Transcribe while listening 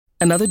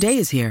Another day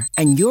is here,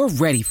 and you're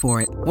ready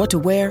for it. What to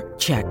wear?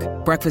 Check.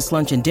 Breakfast,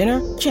 lunch, and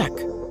dinner? Check.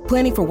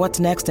 Planning for what's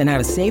next and how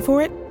to save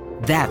for it?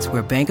 That's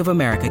where Bank of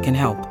America can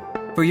help.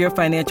 For your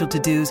financial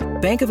to-dos,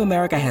 Bank of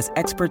America has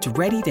experts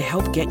ready to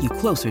help get you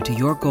closer to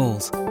your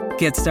goals.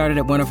 Get started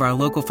at one of our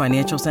local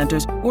financial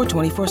centers or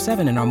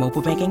 24/7 in our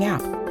mobile banking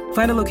app.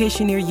 Find a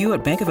location near you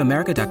at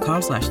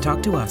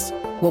bankofamerica.com/talktous.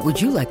 What would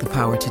you like the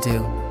power to do?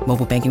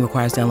 Mobile banking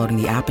requires downloading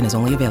the app and is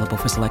only available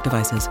for select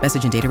devices.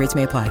 Message and data rates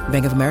may apply.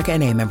 Bank of America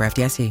N.A., member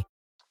FDIC.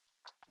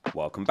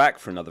 Welcome back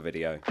for another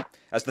video.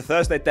 As the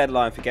Thursday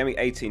deadline for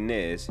Gameweek18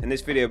 nears, in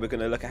this video we're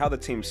going to look at how the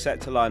team's set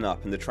to line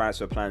up and the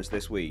transfer plans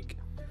this week.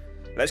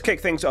 Let's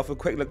kick things off with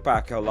a quick look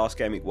back at how last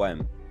game week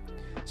went.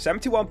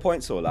 71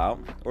 points all out,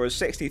 or a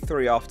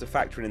 63 after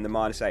factoring in the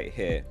 -8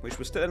 here, which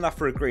was still enough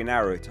for a green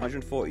arrow to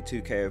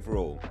 142k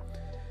overall.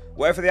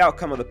 Whatever the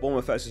outcome of the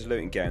Bournemouth vs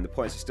Luton game, the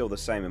points are still the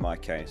same in my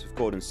case, with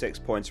Gordon's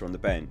 6-pointer on the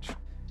bench.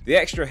 The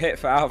extra hit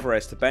for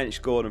Alvarez to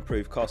bench Gordon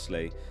proved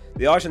costly.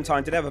 The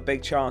Argentine did have a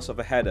big chance of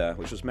a header,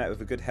 which was met with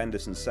a good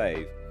Henderson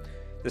save.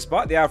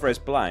 Despite the Alvarez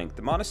blank,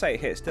 the -8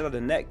 hit still had a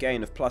net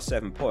gain of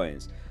 +7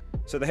 points,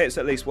 so the hits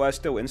at least were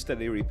still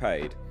instantly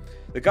repaid.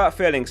 The gut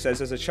feeling says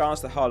there's a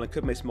chance that Haaland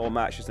could miss more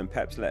matches than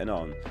Pep's letting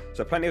on,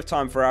 so plenty of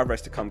time for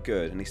Alvarez to come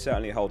good, and he's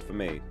certainly a hold for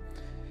me.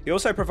 He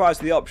also provides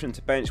the option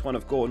to bench one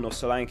of Gordon or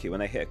Solanke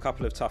when they hit a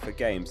couple of tougher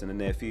games in the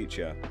near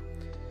future.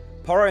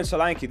 Porro and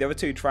Solanke, the other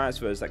two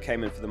transfers that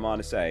came in for the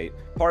 -8,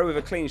 Porro with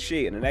a clean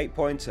sheet and an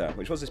 8-pointer,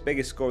 which was his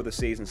biggest score of the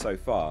season so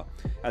far,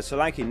 and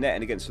Solanke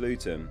netting against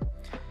Luton.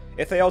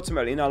 If they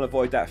ultimately null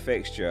avoid that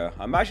fixture,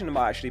 I imagine they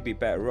might actually be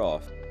better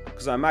off,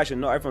 because I imagine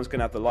not everyone's going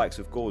to have the likes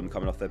of Gordon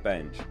coming off their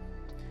bench.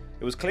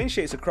 It was clean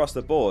sheets across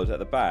the board at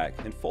the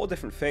back in 4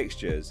 different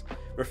fixtures.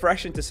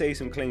 Refreshing to see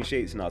some clean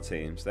sheets in our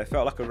teams, they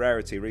felt like a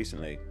rarity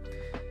recently.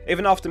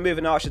 Even after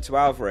moving Archer to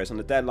Alvarez on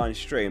the deadline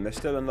stream, there's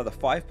still another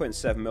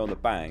 5.7 mil in the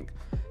bank,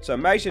 so a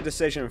major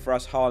decision for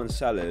us Haaland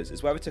sellers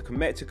is whether to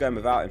commit to going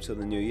without him till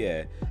the new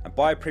year and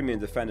buy a premium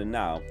defender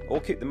now, or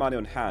keep the money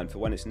on hand for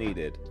when it's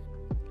needed.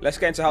 Let's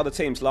get into how the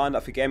team's lined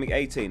up for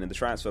Gameweek18 and the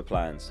transfer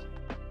plans.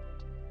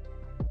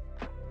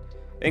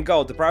 In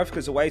goal,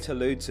 Dubravka's away to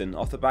Luton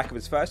off the back of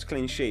his first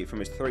clean sheet from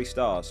his 3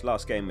 stars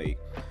last game week.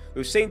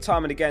 We've seen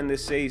time and again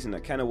this season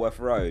that Kenilworth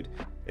Road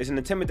is an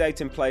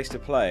intimidating place to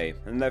play,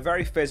 and their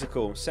very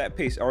physical,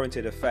 set-piece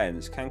oriented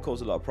offence can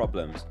cause a lot of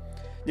problems.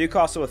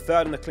 Newcastle are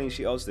 3rd in the clean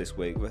sheet odds this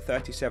week with a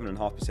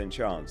 37.5%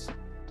 chance.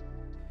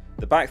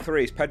 The back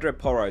 3 is Pedro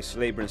Porro,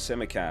 Saliba and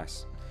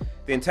Tsimikas.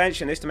 The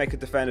intention is to make a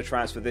defender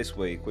transfer this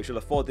week, which will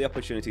afford the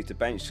opportunity to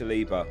bench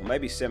Saliba or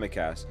maybe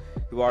Tsimikas,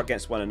 who are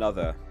against one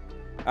another.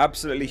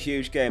 Absolutely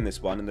huge game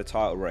this one in the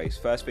title race,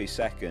 first v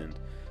second.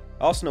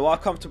 Arsenal are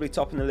comfortably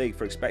top in the league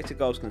for expected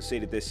goals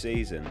conceded this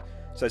season,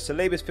 so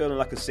Saliba's feeling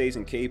like a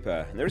season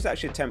keeper, and there is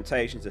actually a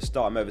temptation to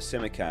start him over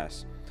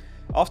Tsimikas.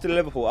 After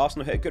Liverpool,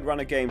 Arsenal hit a good run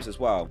of games as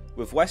well,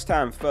 with West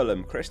Ham,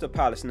 Fulham, Crystal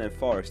Palace and then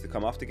Forest to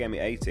come after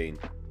Gameweek18.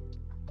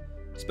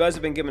 Spurs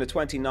have been given a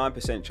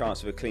 29%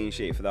 chance of a clean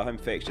sheet for their home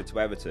fixture to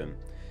Everton.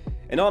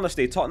 In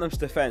honesty, Tottenham's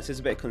defence is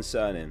a bit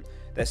concerning.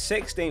 They're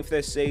 16th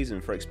this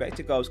season for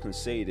expected goals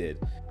conceded,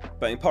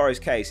 but in Porro's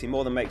case, he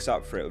more than makes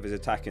up for it with his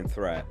attacking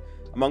threat.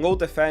 Among all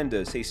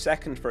defenders, he's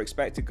 2nd for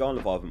expected goal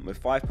involvement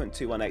with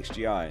 5.21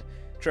 XGI,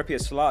 Trippier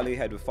slightly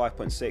ahead with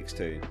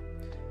 5.62.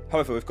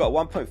 However, we've got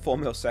 1.4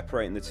 mil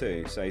separating the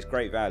two, so he's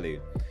great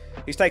value.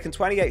 He's taken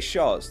 28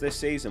 shots this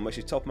season, which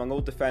is top among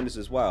all defenders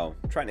as well.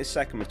 Trent is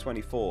 2nd with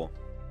 24.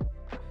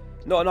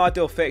 Not an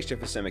ideal fixture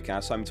for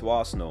Tsimikas home to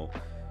Arsenal.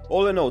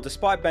 All in all,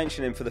 despite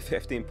benching him for the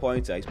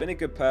 15-pointer, he's been a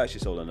good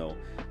purchase all in all.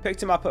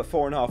 Picked him up at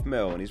 4.5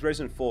 mil and he's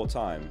risen 4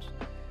 times.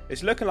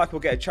 It's looking like we'll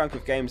get a chunk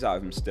of games out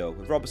of him still,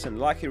 with Robertson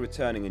likely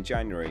returning in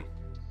January.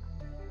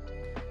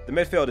 The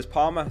midfield is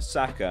Palmer,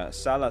 Saka,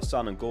 Salah,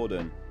 Son and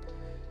Gordon.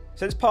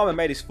 Since Palmer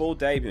made his full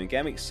debut in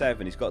Game Week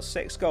 7, he's got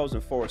 6 goals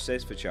and 4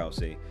 assists for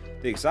Chelsea,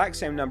 the exact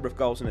same number of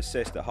goals and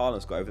assists that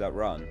Haaland's got over that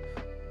run.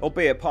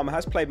 Albeit Palmer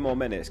has played more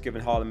minutes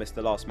given Haaland missed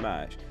the last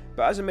match,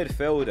 but as a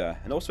midfielder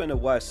and also in a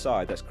worse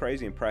side, that's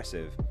crazy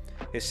impressive.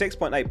 His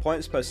 6.8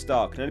 points per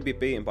start can only be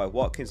beaten by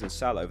Watkins and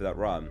Salah over that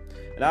run,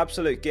 an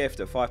absolute gift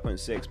at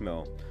 5.6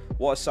 mil.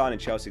 What a signing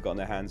Chelsea got in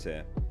their hands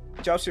here.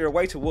 Chelsea are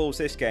away to Wolves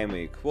this game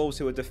week, Wolves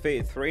who were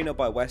defeated 3-0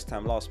 by West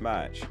Ham last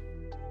match.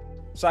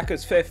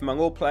 Saka's 5th among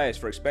all players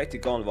for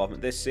expected goal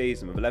involvement this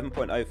season with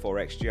 11.04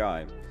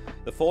 XGI.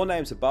 The 4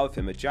 names above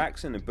him are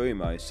Jackson and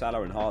Bumo,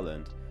 Salah and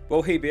Haaland.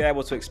 Will he be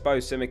able to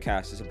expose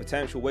Tsimikas as a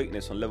potential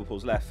weakness on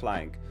Liverpool's left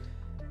flank?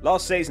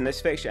 Last season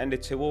this fixture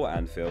ended 2-2 at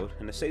Anfield,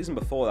 and the season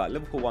before that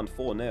Liverpool won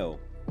 4-0.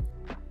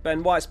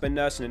 Ben White's been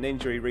nursing an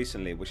injury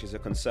recently, which is a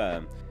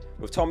concern.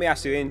 With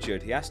Tomiyasu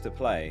injured, he has to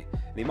play,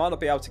 and he might not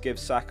be able to give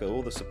Saka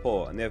all the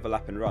support and the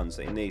overlapping runs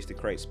that he needs to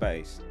create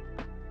space.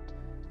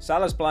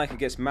 Salah's blank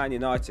against Man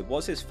United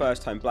was his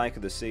first home blank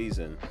of the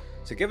season,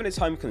 so given his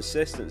home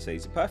consistency,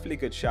 it's a perfectly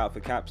good shout for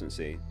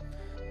captaincy.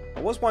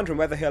 I was wondering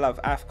whether he'll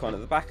have AFCON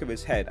at the back of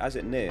his head as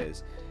it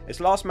nears. His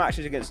last match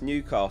is against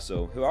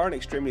Newcastle, who are an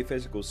extremely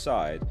physical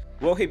side.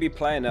 Will he be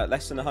playing at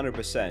less than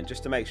 100%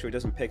 just to make sure he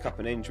doesn't pick up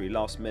an injury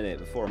last minute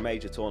before a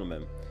major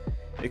tournament?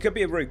 It could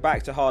be a route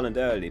back to Haaland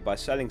early by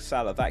selling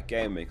Salah that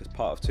game week as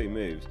part of two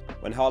moves,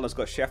 when Haaland's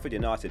got Sheffield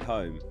United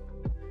home.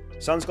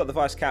 Son's got the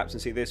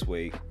vice-captaincy this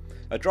week.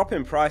 A drop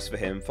in price for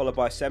him, followed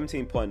by a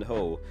 17-point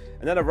haul,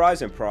 and then a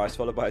rise in price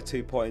followed by a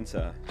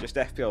 2-pointer. Just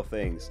FPL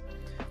things.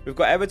 We've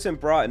got Everton,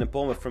 Brighton and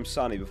Bournemouth from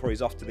Sonny before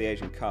he's off to the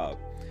Asian Cup.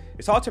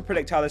 It's hard to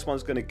predict how this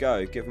one's going to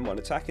go given what an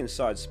attacking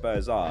side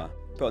Spurs are,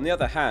 but on the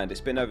other hand, it's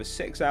been over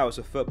 6 hours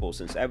of football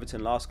since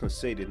Everton last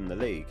conceded in the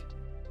league.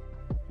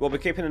 We'll be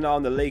keeping an eye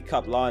on the League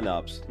Cup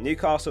lineups.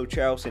 Newcastle,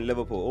 Chelsea and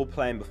Liverpool all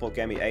playing before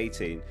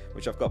Gameweek18,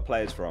 which I've got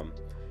players from.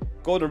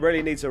 Gordon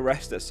really needs a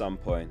rest at some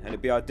point, and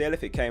it'd be ideal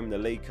if it came in the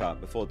League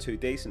Cup before two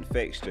decent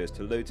fixtures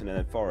to Luton and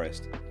then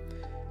Forest.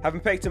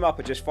 Having picked him up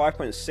at just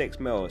 5.6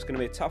 mil, it's going to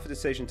be a tougher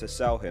decision to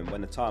sell him when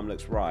the time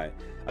looks right,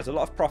 as a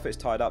lot of profits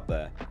tied up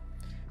there.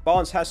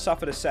 Barnes has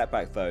suffered a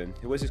setback though,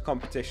 who was his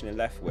competition in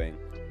left wing,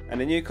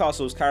 and in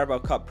Newcastle's Carabao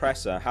Cup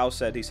presser, Howe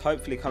said he's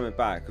hopefully coming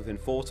back within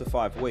 4 to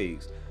 5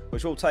 weeks,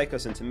 which will take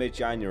us into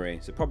mid-January,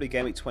 so probably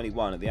Gameweek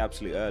 21 at the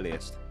absolute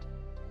earliest.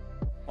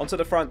 Onto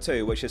the front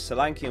two, which is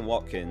Solanke and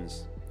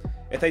Watkins.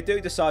 If they do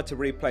decide to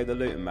replay the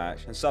Luton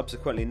match and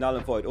subsequently null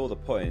and void all the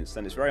points,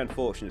 then it's very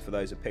unfortunate for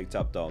those who picked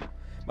up Dom,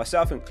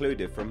 myself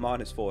included, for a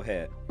 -4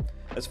 hit.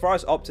 As far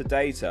as Opta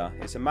data,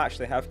 it's a match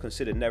they have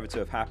considered never to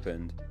have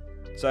happened.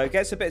 So it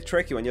gets a bit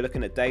tricky when you're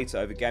looking at data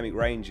over Gameweek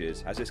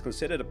ranges, as it's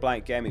considered a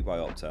blank Gameweek by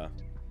Opta.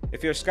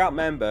 If you're a Scout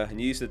member and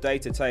you use the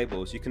data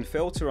tables, you can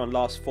filter on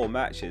last 4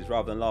 matches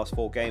rather than last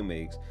 4 game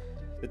weeks.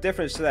 The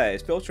difference there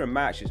is filtering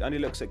matches only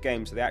looks at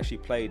games they actually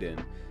played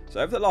in. So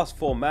over the last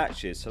 4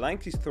 matches,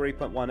 Solanke's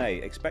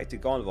 3.18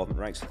 expected goal involvement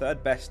ranks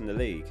 3rd best in the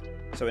league.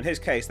 So in his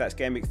case, that's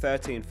game week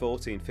 13,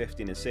 14,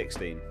 15 and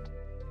 16.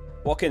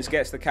 Watkins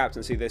gets the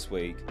captaincy this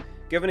week.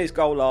 Given his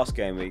goal last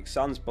game week,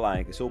 Son's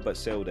blank, it's all but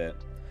sealed it.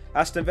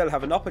 Aston Villa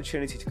have an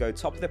opportunity to go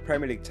top of the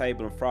Premier League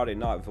table on Friday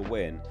night with a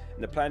win, and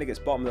they're playing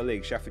against bottom of the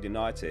league Sheffield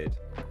United.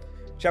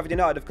 Sheffield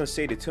United have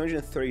conceded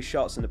 203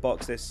 shots in the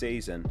box this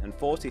season and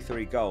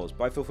 43 goals,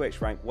 both of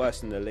which rank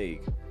worst in the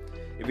league.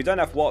 If you don't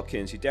have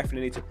Watkins, you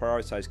definitely need to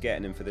prioritise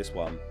getting him for this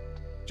one.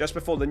 Just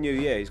before the new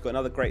year, he's got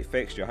another great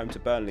fixture home to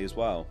Burnley as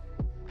well.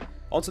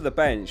 Onto the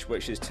bench,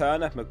 which is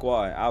Turner,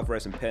 Maguire,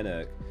 Alvarez and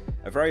Pinnock.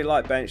 A very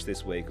light bench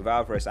this week, with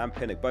Alvarez and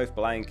Pinnock both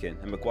blanking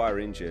and Maguire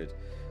injured.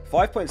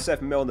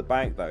 5.7 mil in the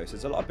bank though, so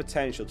there's a lot of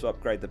potential to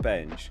upgrade the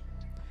bench.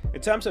 In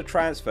terms of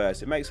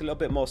transfers, it makes a little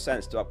bit more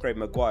sense to upgrade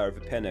Maguire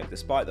over Pinnock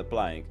despite the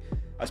blank,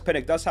 as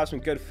Pinnock does have some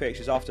good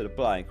fixtures after the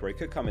blank where he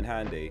could come in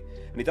handy,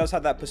 and he does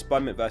have that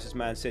postponement versus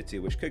Man City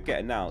which could get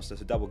announced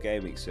as a double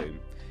game week soon.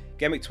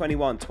 Game week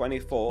 21,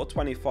 24 or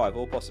 25,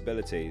 all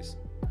possibilities.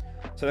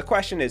 So the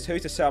question is who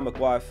to sell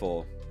Maguire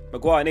for?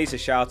 Maguire needs a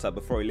shout out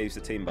before he leaves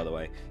the team by the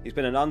way. He's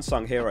been an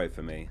unsung hero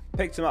for me.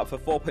 Picked him up for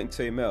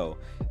 4.2 mil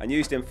and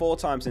used him 4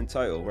 times in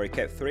total where he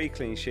kept 3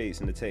 clean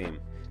sheets in the team.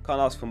 Can't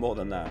ask for more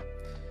than that.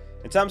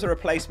 In terms of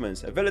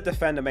replacements, a Villa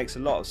defender makes a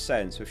lot of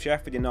sense with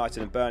Sheffield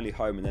United and Burnley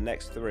home in the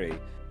next 3,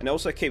 and it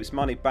also keeps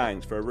money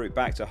banked for a route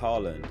back to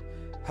Haaland.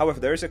 However,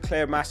 there is a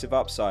clear massive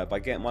upside by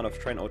getting one of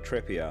Trent or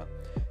Trippier.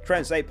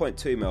 Trent's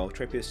 8.2 mil,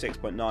 Trippier's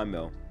 6.9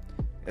 mil.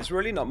 There's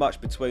really not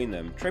much between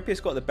them. Trippier's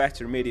got the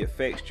better immediate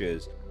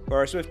fixtures,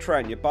 whereas with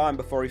Trent you're buying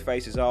before he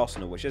faces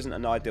Arsenal, which isn't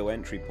an ideal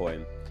entry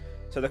point.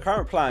 So the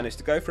current plan is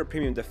to go for a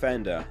premium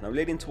defender, and I'm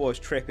leaning towards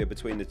Trippier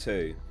between the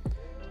two.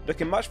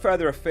 Looking much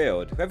further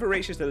afield, whoever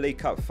reaches the League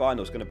Cup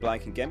final is going to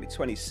blank in Game Week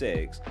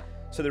 26,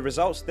 so the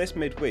results this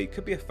midweek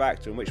could be a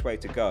factor in which way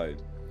to go.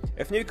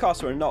 If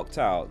Newcastle are knocked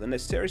out, then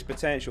there's serious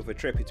potential for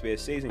Trippier to be a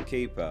season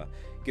keeper,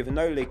 given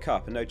no League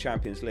Cup and no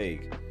Champions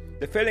League.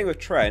 The feeling with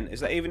Trent is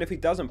that even if he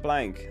doesn't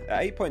blank,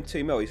 at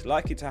 8.2 mil he's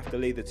likely to have to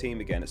lead the team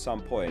again at some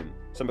point.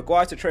 So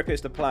Maguire to Trippier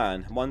is the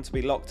plan, and one to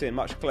be locked in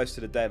much closer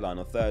to the deadline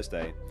on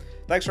Thursday.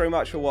 Thanks very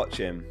much for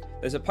watching.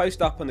 There's a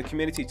post up on the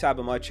community tab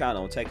on my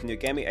channel taking your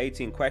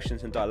Gameweek18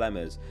 questions and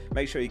dilemmas.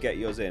 Make sure you get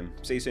yours in.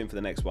 See you soon for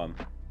the next one.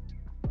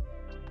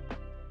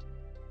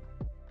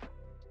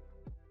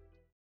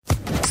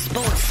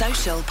 Sports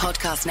Social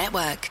Podcast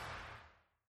Network.